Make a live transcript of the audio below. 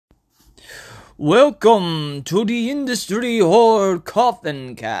Welcome to the Industry Horror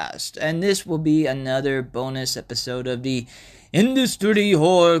Coffin Cast, and this will be another bonus episode of the Industry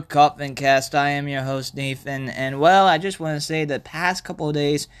Horror Coffin Cast. I am your host, Nathan, and I just want to say the past couple of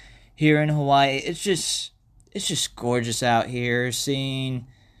days here in Hawaii, it's just gorgeous out here, seeing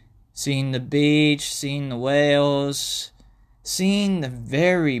the beach, seeing the whales, seeing the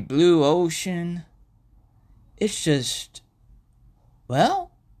very blue ocean. It's just,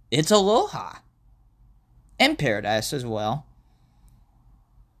 it's aloha. And paradise as well.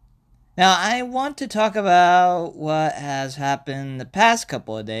 Now, I want to talk about what has happened the past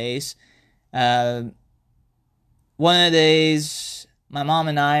couple of days. One of the days, my mom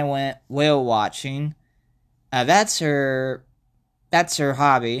and I went whale watching. That's her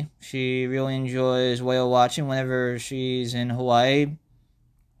hobby. She really enjoys whale watching whenever she's in Hawaii.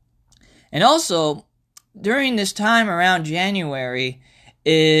 And also, during this time around January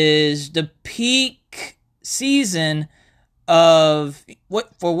is the peak season of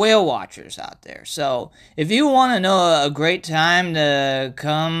for whale watchers out there. So if you want to know a great time to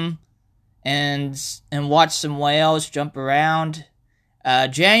come and watch some whales jump around,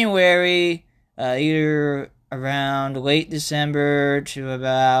 January, either around late December to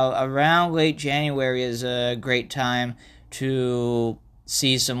around late January is a great time to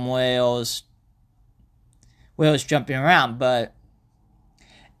see some whales jumping around. But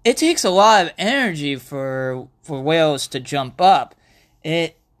it takes a lot of energy for whales to jump up.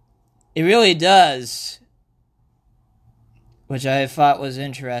 It really does, which I thought was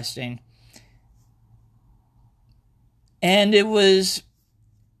interesting. And it was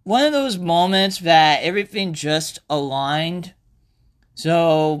one of those moments that everything just aligned.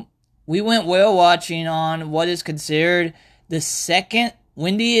 So we went whale watching on what is considered the second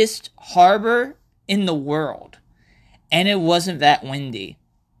windiest harbor in the world. And it wasn't that windy.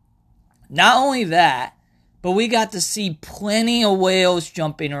 Not only that, but we got to see plenty of whales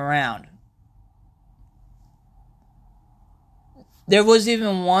jumping around. There was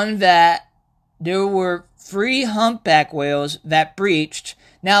even one that there were 3 humpback whales that breached.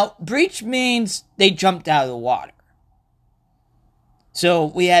 Now, breach means they jumped out of the water. So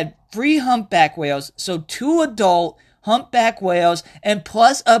we had 3 humpback whales, so 2 adult humpback whales and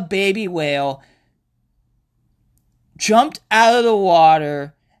plus a baby whale jumped out of the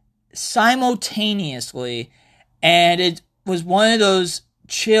water simultaneously, and it was one of those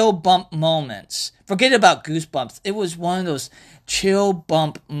chill bump moments. Forget about goosebumps. It was one of those chill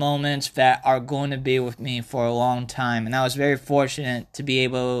bump moments that are going to be with me for a long time, and I was very fortunate to be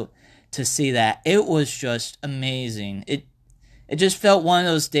able to see that. It was just amazing. It just felt one of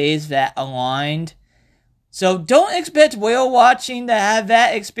those days that aligned. So don't expect whale watching to have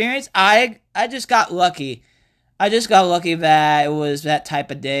that experience. I just got lucky. I just got lucky that it was that type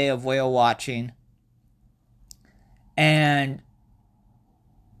of day of whale watching. And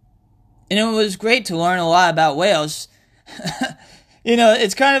it was great to learn a lot about whales.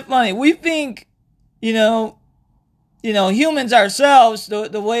 It's kind of funny. We think, humans ourselves,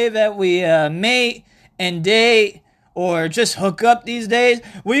 the way that we mate and date or just hook up these days,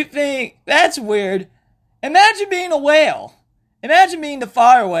 we think that's weird. Imagine being a whale. Imagine being the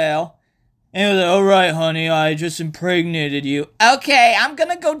father whale. And he was like, all right, honey, I just impregnated you. Okay, I'm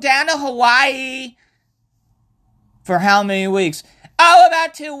going to go down to Hawaii. For how many weeks? Oh,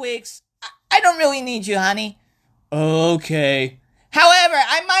 about 2 weeks. I don't really need you, honey. Okay. However,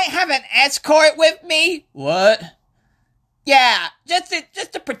 I might have an escort with me. What? Yeah, just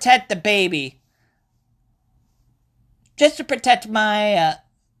to protect the baby. Just to protect my,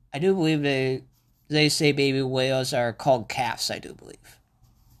 I do believe they say baby whales are called calves, I do believe.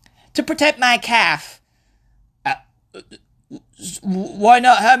 To protect my calf. Why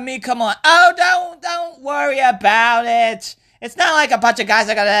not have me come on? Oh, don't worry about it. It's not like a bunch of guys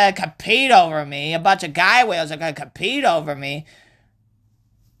are gonna compete over me. A bunch of guy whales are gonna compete over me.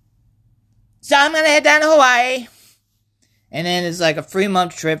 So I'm gonna head down to Hawaii. And then it's like a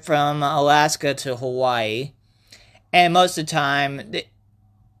 3-month trip from Alaska to Hawaii. And most of the time,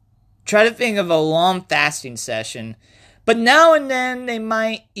 try to think of a long fasting session. But now and then, they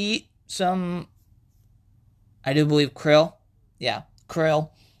might eat some, I do believe, krill. Yeah, krill.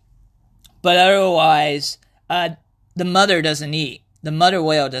 But otherwise, the mother doesn't eat. The mother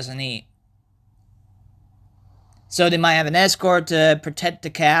whale doesn't eat. So they might have an escort to protect the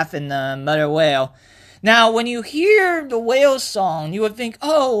calf and the mother whale. Now, when you hear the whale song, you would think,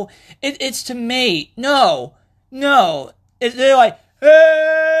 oh, it's to mate. No. They're like,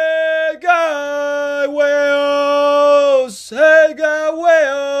 hey, guy whales! Hey, guy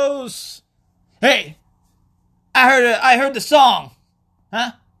whales! Hey, I heard the song.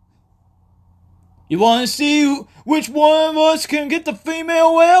 Huh? You want to see which one of us can get the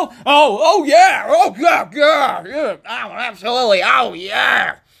female whale? Oh yeah, yeah, oh, absolutely, oh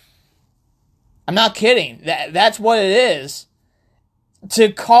yeah. I'm not kidding. That's what it is.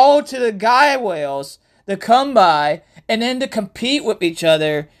 To call to the guy whales to come by and then to compete with each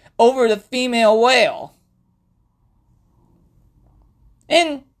other over the female whale.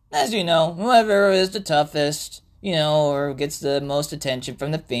 And as you know, whoever is the toughest, or gets the most attention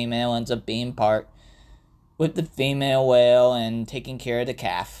from the female ends up being part with the female whale and taking care of the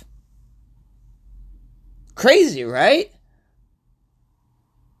calf. Crazy, right?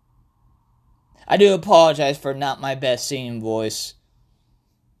 I do apologize for not my best singing voice.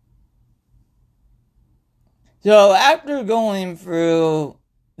 So after going through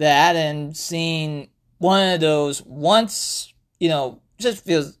that and seeing one of those once, just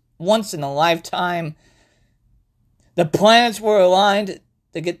feels once in a lifetime, the planets were aligned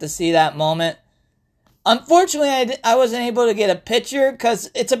to get to see that moment. Unfortunately, I wasn't able to get a picture because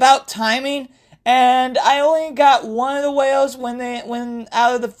it's about timing, and I only got one of the whales when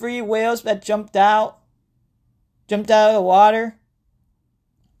out of the 3 whales that jumped out of the water.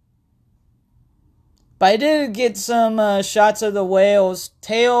 But I did get some shots of the whale's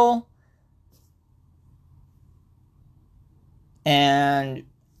tail, and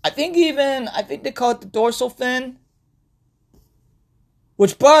I think they call it the dorsal fin,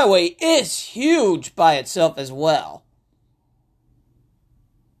 which, by the way, is huge by itself as well.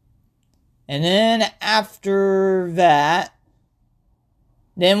 And then after that,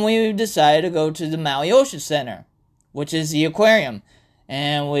 then we decided to go to the Maui Ocean Center, which is the aquarium.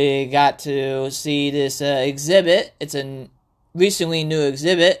 And we got to see this exhibit. It's a recently new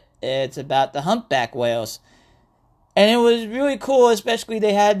exhibit. It's about the humpback whales. And it was really cool, especially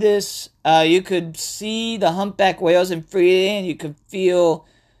they had this, you could see the humpback whales in 3D, and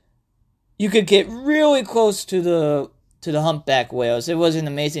you could get really close to the humpback whales. It was an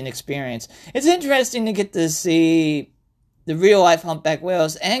amazing experience. It's interesting to get to see the real life humpback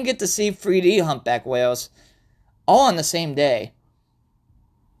whales and get to see 3D humpback whales all on the same day.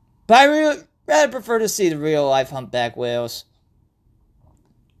 But I really rather prefer to see the real life humpback whales.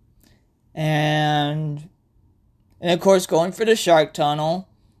 And of course, going for the shark tunnel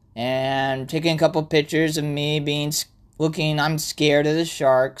and taking a couple pictures of me I'm scared of the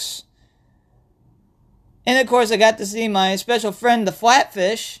sharks. And of course, I got to see my special friend, the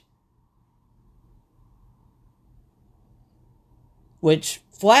flatfish. Which,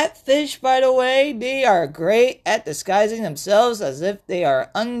 flatfish, by the way, they are great at disguising themselves as if they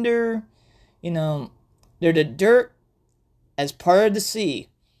are under, they're the dirt as part of the sea.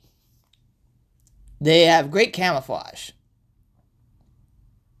 They have great camouflage.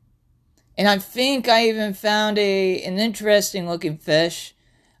 And I think I even found an interesting looking fish.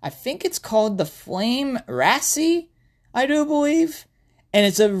 I think it's called the flame wrasse, I do believe. And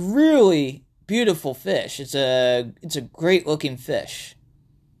it's a really beautiful fish. It's a great looking fish.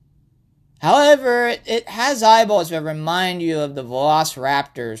 However, it has eyeballs that remind you of the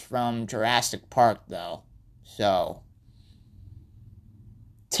velociraptors from Jurassic Park, though. So,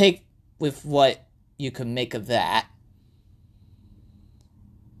 take with what you can make of that.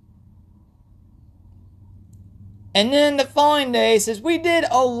 And then the following day, since we did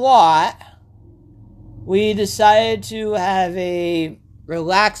a lot, we decided to have a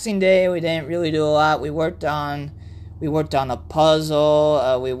relaxing day. We didn't really do a lot. We worked on a puzzle.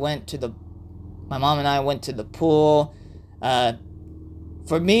 My mom and I went to the pool.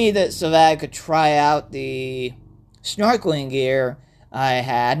 For me, so that I could try out the snorkeling gear I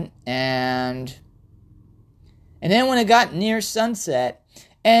had, and then when it got near sunset,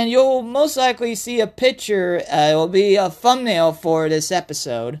 and you'll most likely see a picture, it will be a thumbnail for this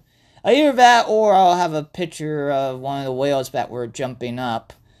episode. Either that, or I'll have a picture of one of the whales that were jumping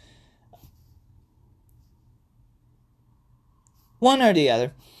up. One or the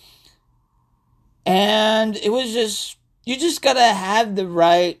other. And it was you just gotta have the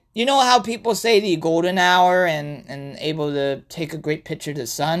right, you know how people say the golden hour and able to take a great picture of the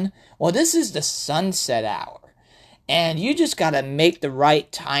sun? Well, this is the sunset hour. And you just gotta make the right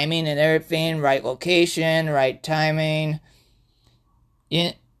timing and everything, right location, right timing.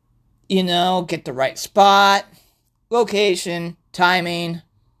 Get the right spot, location, timing.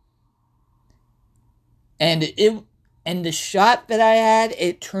 And the shot that I had,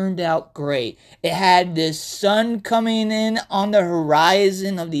 it turned out great. It had this sun coming in on the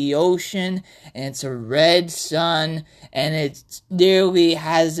horizon of the ocean, and it's a red sun, and it literally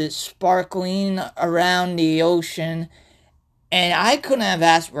has it sparkling around the ocean, and I couldn't have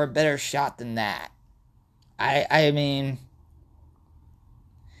asked for a better shot than that. I mean,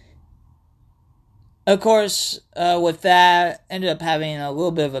 Of course, with that, ended up having a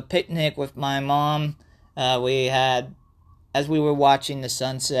little bit of a picnic with my mom. We had, as we were watching the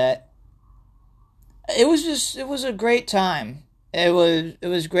sunset. It was a great time. It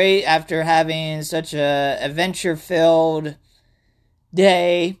was great after having such a adventure filled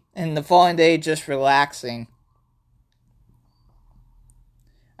day and the following day just relaxing.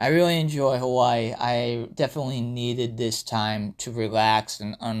 I really enjoy Hawaii. I definitely needed this time to relax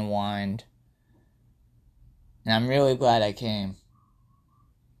and unwind. And I'm really glad I came.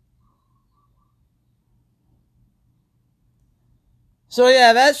 So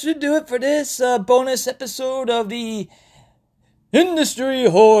yeah, that should do it for this bonus episode of the Industry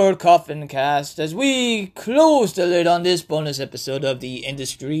Horror Coffin Cast, as we close the lid on this bonus episode of the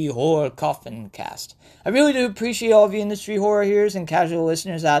Industry Horror Coffin Cast. I really do appreciate all of you industry horror hearers and casual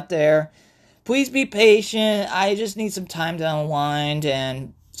listeners out there. Please be patient. I just need some time to unwind,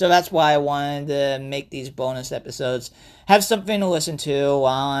 and so that's why I wanted to make these bonus episodes. Have something to listen to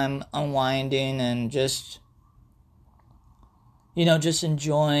while I'm unwinding and just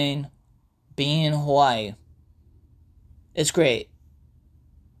enjoying being in Hawaii. It's great.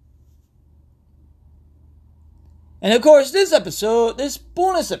 And of course, this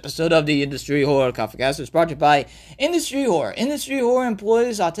bonus episode of the Industry Horror Coffee Cast is brought to you by Industry Horror. Industry Horror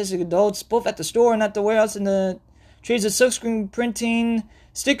employs autistic adults both at the store and at the warehouse in the trades of silkscreen printing,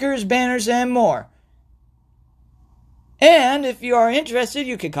 stickers, banners, and more. And if you are interested,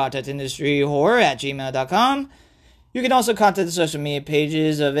 you can contact Industry Horror at gmail.com. You can also contact the social media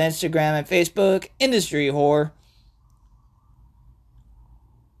pages of Instagram and Facebook, Industry Horror.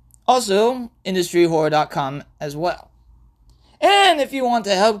 Also, industryhorror.com as well. And if you want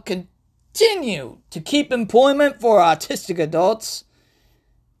to help continue to keep employment for autistic adults,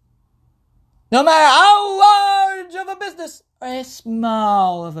 no matter how large of a business or as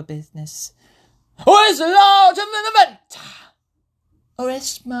small of a business, or as large of an event, or as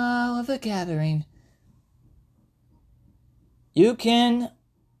small of a gathering, you can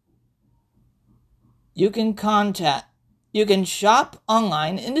shop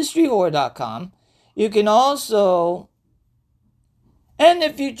online, industryhorror.com. You can also, and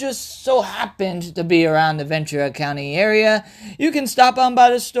if you just so happened to be around the Ventura County area, you can stop on by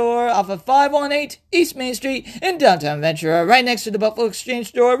the store off of 518 East Main Street in downtown Ventura, right next to the Buffalo Exchange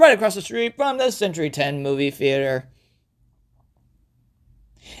store, right across the street from the Century 10 movie theater.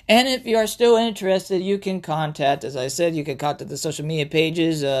 And if you are still interested, you can contact, as I said, you can contact the social media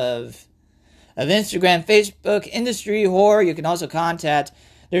pages of Instagram, Facebook, Industry Horror. You can also contact,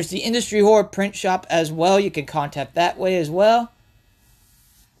 there's the Industry Horror print shop as well. You can contact that way as well.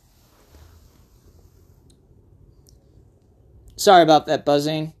 Sorry about that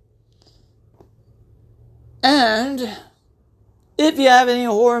buzzing. And if you have any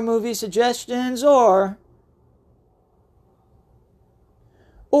horror movie suggestions, or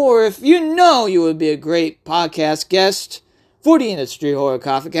if you would be a great podcast guest for the Industry Horror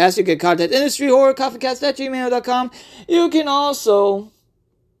Coffee Cast, you can contact industryhorrorcoffeecast at gmail.com. You can also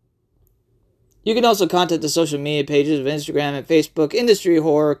contact the social media pages of Instagram and Facebook, Industry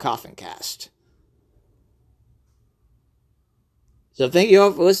Horror Coffin Cast. So thank you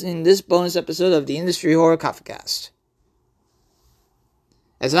all for listening to this bonus episode of the Industry Horror Coffee Cast.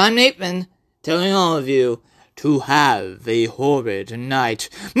 As I'm Nathan, telling all of you to have a horrid night.